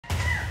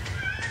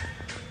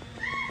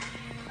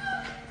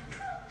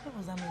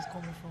that noise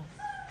coming from?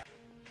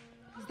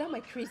 Is that my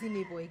crazy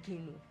neighbor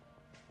again? No?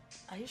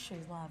 Are you sure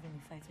he's not having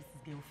a fight with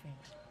his girlfriend?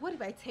 What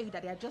if I tell you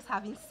that they are just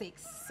having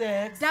sex?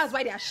 Sex? That's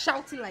why they are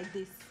shouting like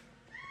this.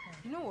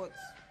 You know what?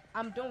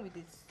 I'm done with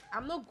this.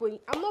 I'm not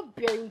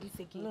bearing this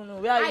again. No,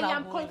 where are you I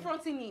am going?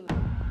 confronting him.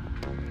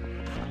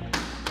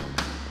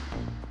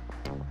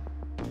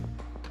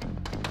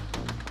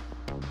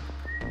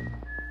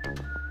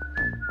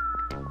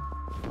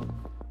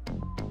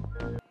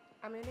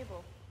 I'm your neighbor.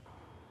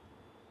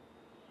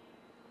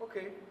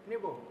 Okay,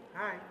 neighbor,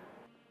 hi.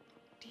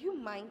 Do you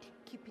mind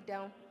keeping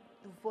down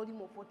the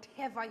volume of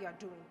whatever you're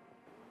doing?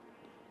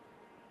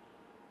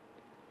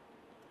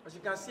 As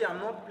you can see, I'm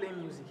not playing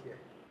music here.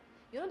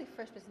 You're not the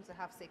first person to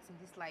have sex in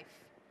this life.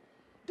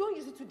 Don't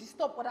use it to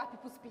disturb other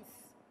people's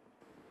peace.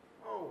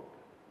 Oh,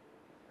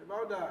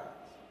 about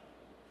that.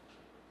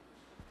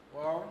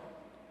 Well,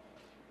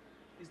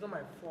 it's not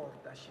my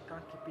fault that she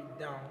can't keep it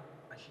down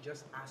and she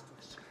just has to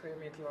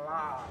scream it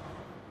loud.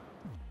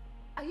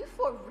 Are you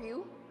for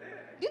real?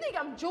 Do you think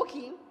I'm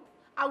joking?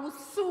 I will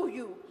sue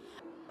you.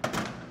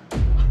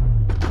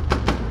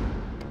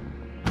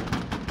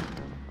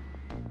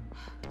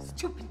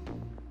 Stupid.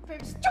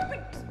 Very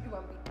stupid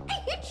human being. I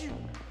hate you.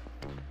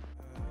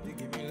 You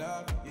give me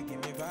love, you give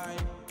me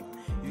vibe,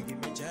 you give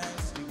me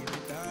chance, you give me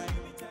time.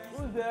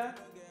 Who's there?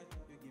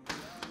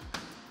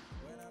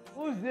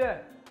 Who's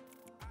there?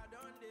 I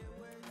don't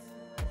wait,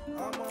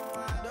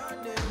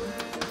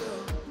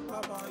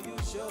 oh. You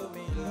show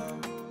me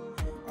love.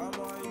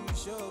 You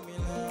show me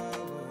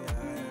love.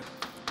 Yeah.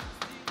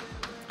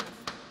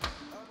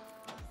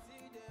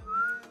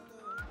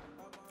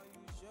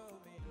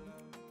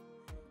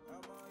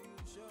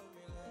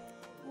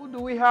 Who do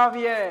we have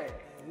here?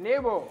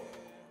 Neighbor.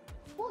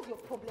 What's your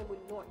problem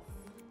with noise?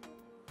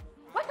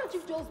 Why can't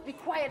you just be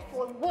quiet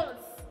for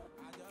once?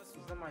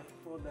 It's not my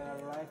fault that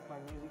I like my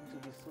music to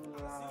be so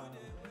loud.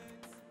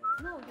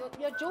 No,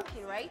 you're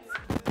joking, right?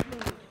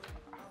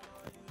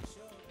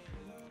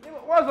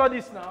 Neighbor, what's all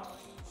this now?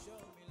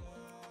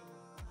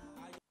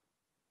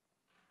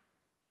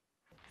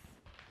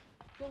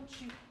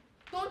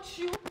 Don't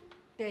you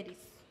dare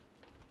this.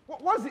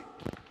 What's it?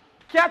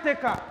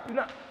 Caretaker. You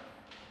know.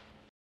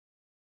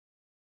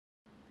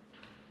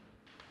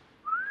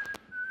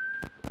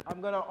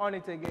 I'm gonna on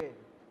it again.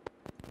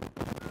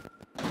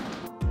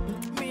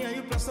 Me and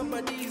you plus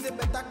somebody is a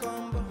better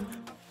combo.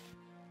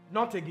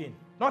 Not again.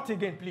 Not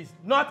again, please.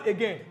 Not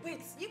again.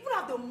 Wait, you even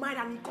have the mind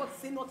and you can't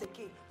say not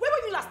again. Where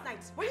were you last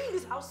night? Were you in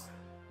this house?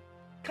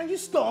 Can you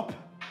stop?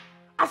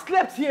 I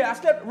slept here. I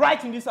slept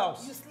right in this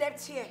house. You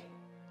slept here.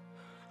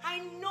 I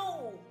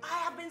know. I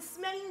have been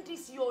smelling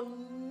this, your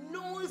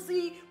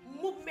nosy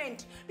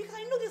movement. Because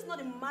I know this is not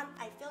a man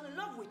I fell in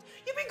love with.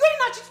 You've been going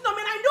out cheating on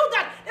me and I know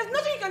that. There's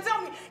nothing you can tell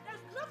me.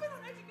 There's nothing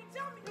on earth you can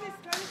tell me. Please,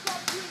 can you stop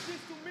doing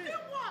this to me?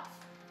 Then what?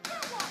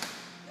 Then what?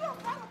 You're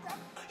part of them.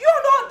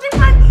 You're not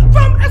different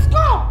from a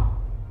scum.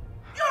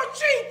 You're a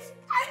cheat.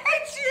 I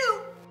hate you.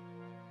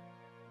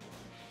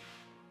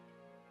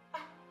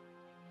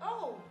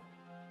 Oh.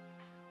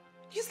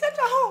 You slept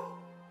at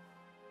home.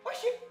 Was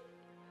she?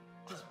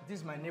 This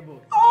is my neighbor.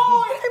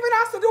 Oh, it even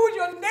has to do with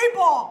your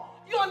neighbor.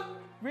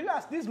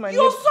 Relax, this is my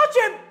You're neighbor. such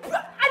a...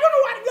 I don't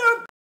know what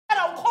you're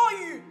I'll call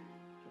you.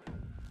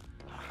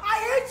 I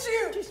hate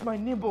you. This is my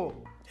neighbor.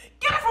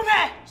 Get out from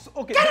here. So,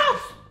 okay. Get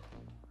out.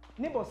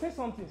 Neighbor, say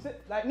something. Say,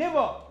 like,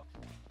 neighbor.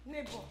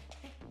 Neighbor,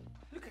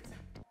 look at her.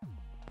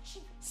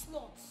 Cheap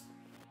sluts.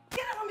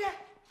 Get out from here.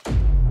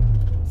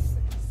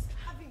 Nonsense.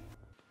 Having...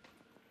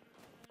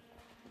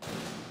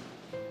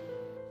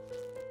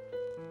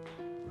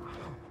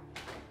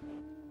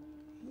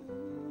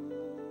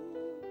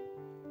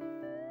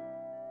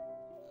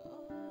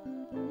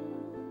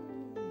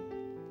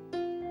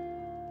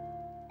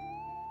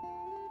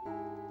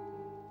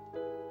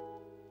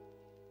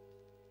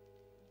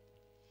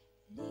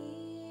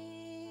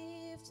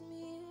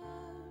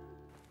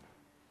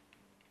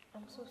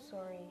 I'm so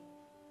sorry.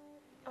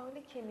 I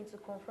only came in to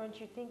confront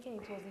you thinking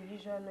it was the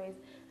usual noise.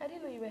 I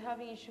didn't know you were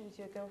having issue with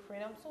your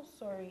girlfriend. I'm so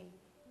sorry.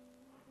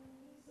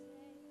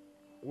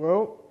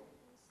 Well,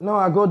 now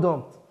I got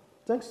dumped.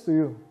 Thanks to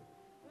you.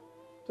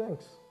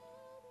 Thanks.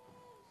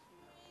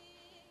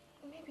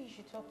 Maybe you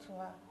should talk to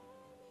her.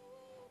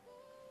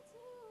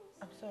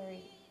 I'm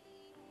sorry.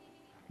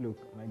 Look,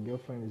 my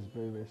girlfriend is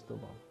very, very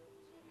stubborn.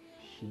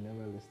 She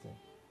never listens.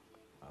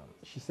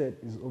 She said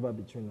it's over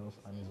between us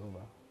and it's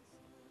over.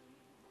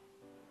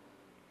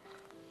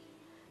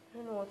 I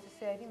don't know what to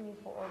say. I didn't mean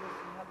for all this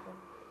to happen.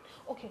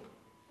 Okay,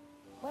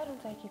 why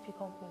don't I keep you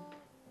company?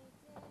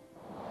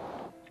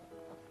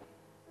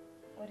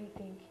 What do you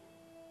think?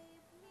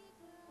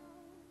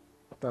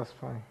 That's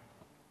fine.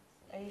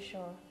 Are you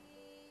sure?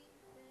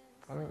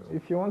 I mean,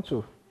 if you want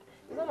to.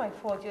 It's not my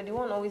fault. You're the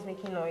one always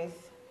making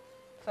noise.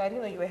 So I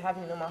didn't know you were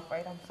having a normal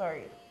fight. I'm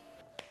sorry.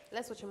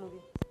 Let's watch a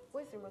movie.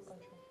 Where's the remote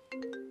control?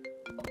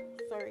 Oh,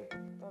 sorry.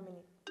 1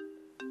 minute.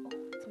 Oh,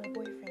 it's my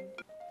boyfriend.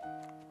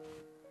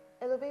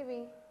 Hello,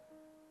 baby.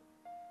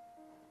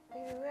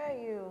 Baby, where are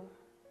you?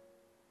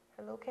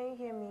 Hello, can you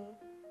hear me?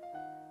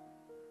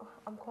 Oh,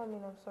 I'm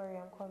coming. I'm sorry.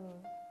 I'm coming.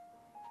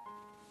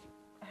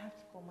 have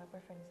to go. My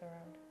boyfriend is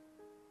around.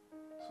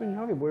 So you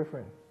have a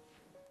boyfriend?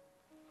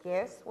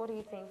 Yes? What do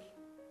you think?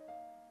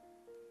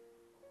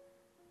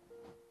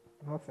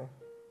 Nothing.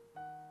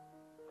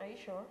 Are you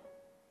sure?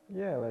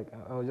 Yeah, like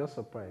I was just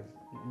surprised.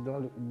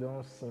 You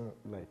don't seem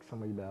like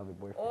somebody that have a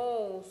boyfriend.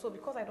 Oh, so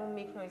because I don't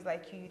make noise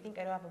like you think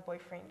I don't have a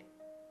boyfriend?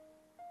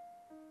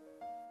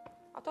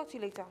 I'll talk to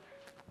you later.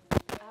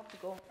 I have to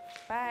go.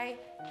 Bye.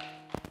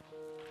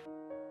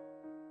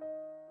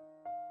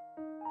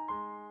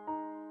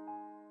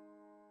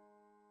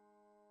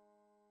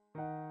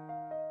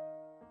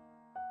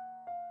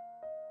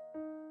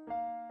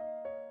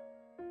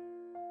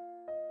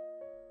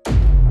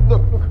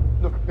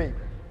 Look, babe.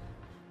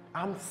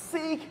 I'm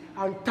sick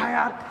and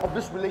tired of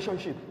this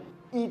relationship.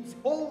 It's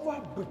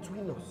over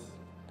between us.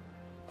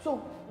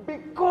 So,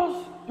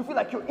 because you feel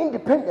like you're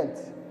independent,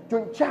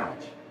 you're in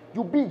charge,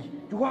 you're big,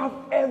 you have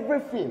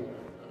everything.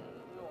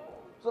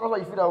 So that's why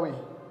you feel that way.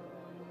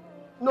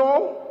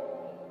 No?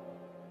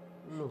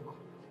 Look,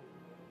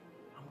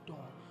 I'm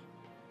done.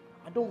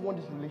 I don't want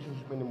this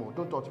relationship anymore.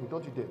 Don't touch me,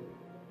 don't you dare.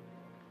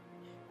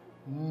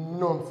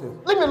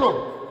 Nonsense. Leave me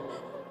alone.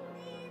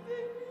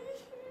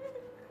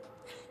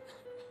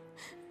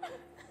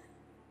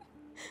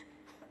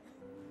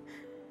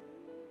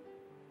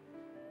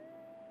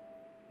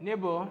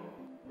 Neighbor,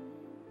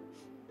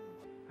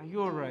 are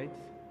you alright?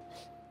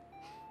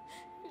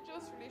 It's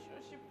just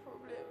relationship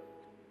problem.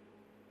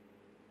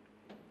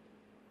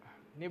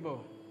 Neighbor,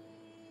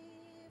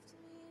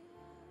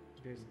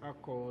 there's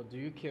alcohol. Do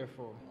you care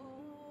for?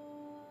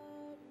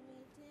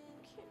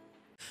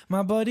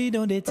 My body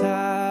don't dey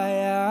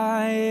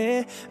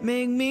tire,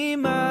 make me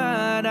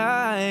mad,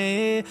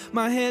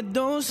 my head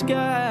don't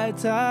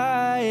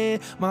scatter,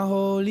 my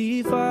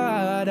holy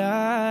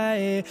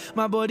father,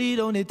 my body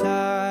don't dey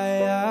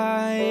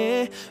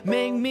tire,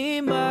 make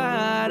me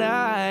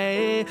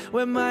mad,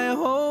 when my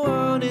whole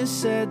world is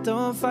set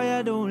on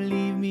fire, don't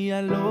leave me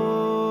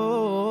alone.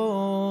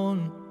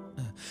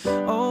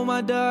 Oh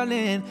my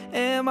darling,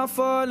 am I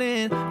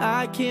falling?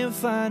 I can't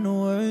find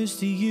no words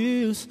to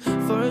use.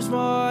 First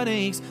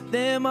mornings,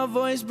 then my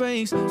voice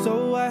breaks,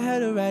 so I had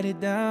to write it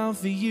down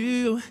for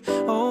you.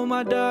 Oh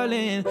my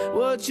darling,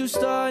 what you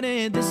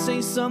started, this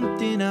ain't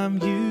something I'm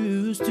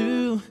used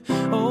to.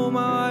 Oh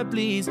my heart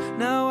bleeds,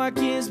 now I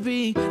can't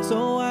speak,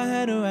 so I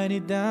had to write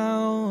it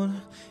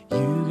down.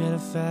 You got a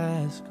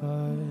fast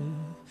car,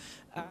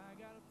 I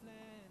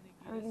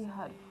really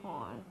had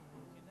fun.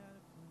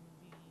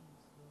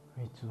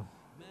 Me too.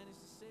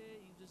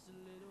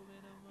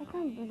 I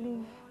can't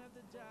believe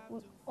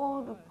with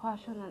all the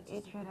passion and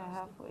hatred I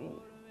have for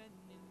you,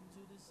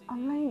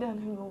 I'm lying down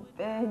in your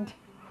bed.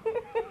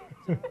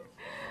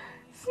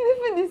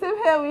 Sleeping the same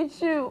hair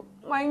with you,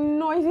 my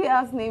noisy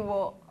ass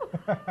neighbor.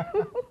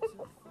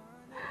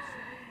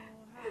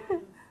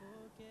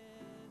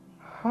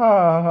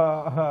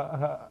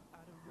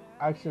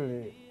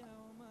 Actually,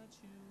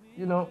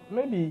 you know,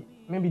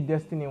 maybe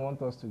destiny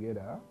wants us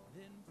together.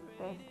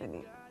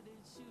 Destiny.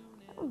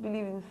 I don't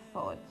believe in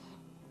such.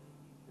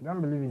 You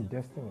don't believe in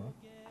destiny?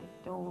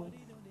 I don't.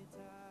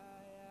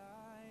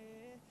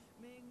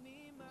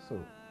 So,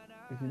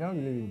 if you don't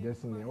believe in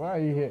destiny, why are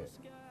you here?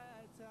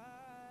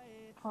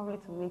 Probably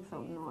to make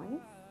some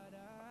noise.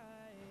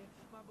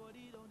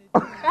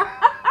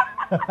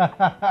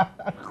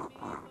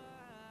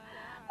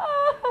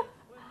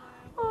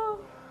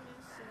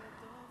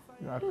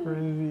 You are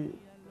crazy.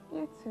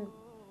 You too.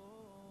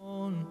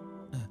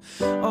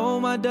 Oh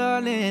my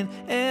darling,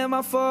 am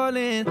I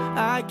falling?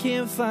 I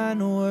can't find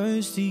no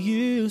words to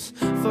use.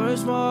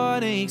 First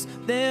mornings,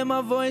 then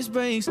my voice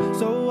breaks,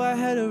 so I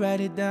had to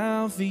write it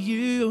down for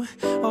you.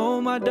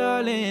 Oh my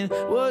darling,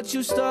 what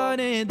you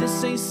started,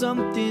 this ain't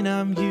something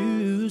I'm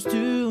used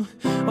to.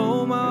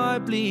 Oh my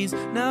heart bleeds,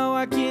 now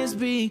I can't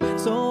speak,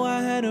 so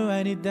I had to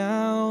write it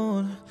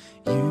down.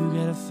 You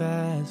got a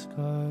fast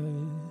car,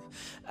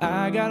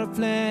 I got a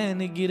plan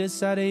to get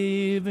us out of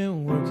here.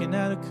 Been working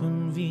at a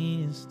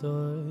convenience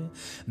store.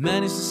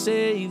 Managed to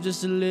save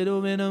just a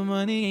little bit of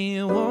money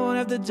and won't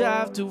have to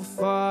drive too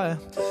far.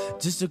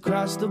 Just to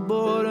cross the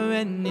border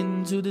and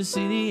into the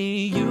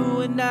city.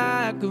 You and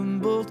I can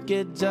both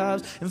get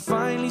jobs and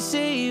finally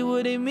say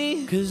what they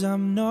mean. 'Cause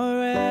I'm not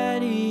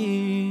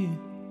ready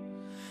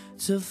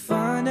to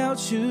find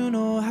out you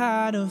know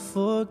how to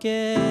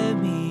forget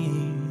me.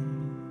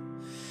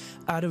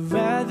 I'd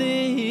rather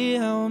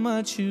hear how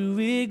much you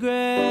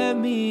regret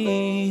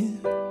me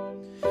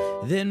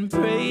than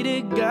pray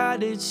to God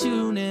that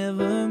you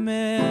never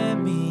met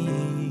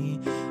me,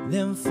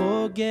 then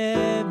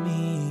forget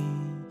me.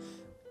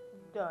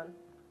 Done.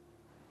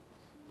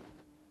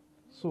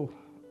 So,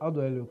 how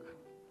do I look?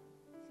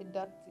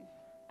 Seductive.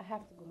 I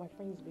have to go. My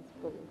friend is waiting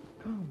for me.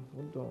 Come,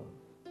 hold on.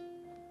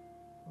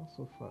 Not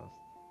so fast.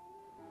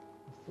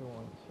 I still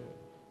want to chill.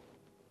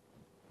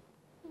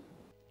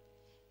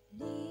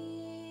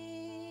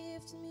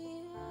 Lift me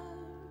up,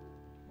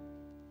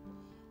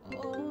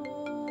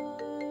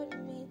 hold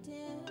me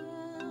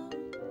down,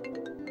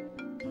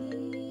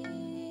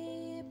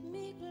 keep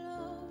me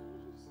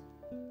close.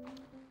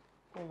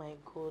 Oh my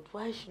God,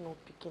 why is she not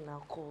picking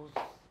her calls?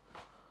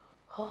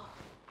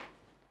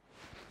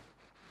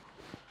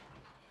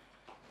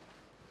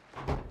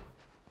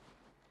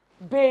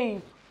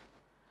 Babe,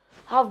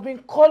 I've been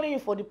calling you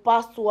for the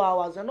past 2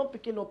 hours. You're not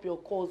picking up your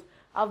calls.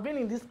 I've been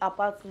in this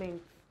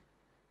apartment.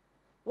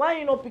 Why are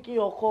you not picking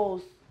your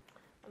calls?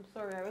 I'm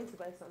sorry, I went to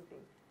buy something.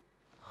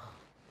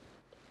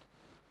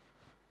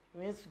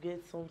 You went to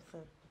get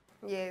something.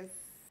 Yes.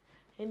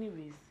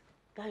 Anyways,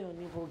 that your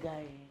neighbor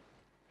guy,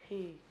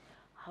 hey,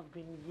 I've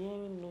been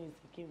hearing noise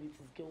again with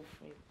his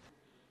girlfriend.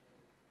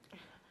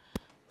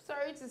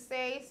 Sorry to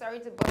say, sorry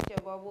to bust your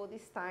bubble.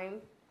 This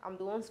time, I'm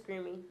the one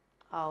screaming.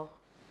 How?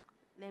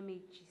 Let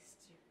me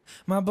gist you.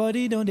 My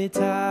body don't dey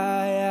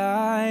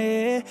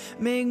tire,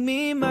 make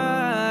me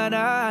mad,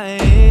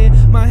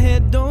 my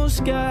head don't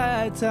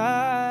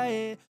scatter.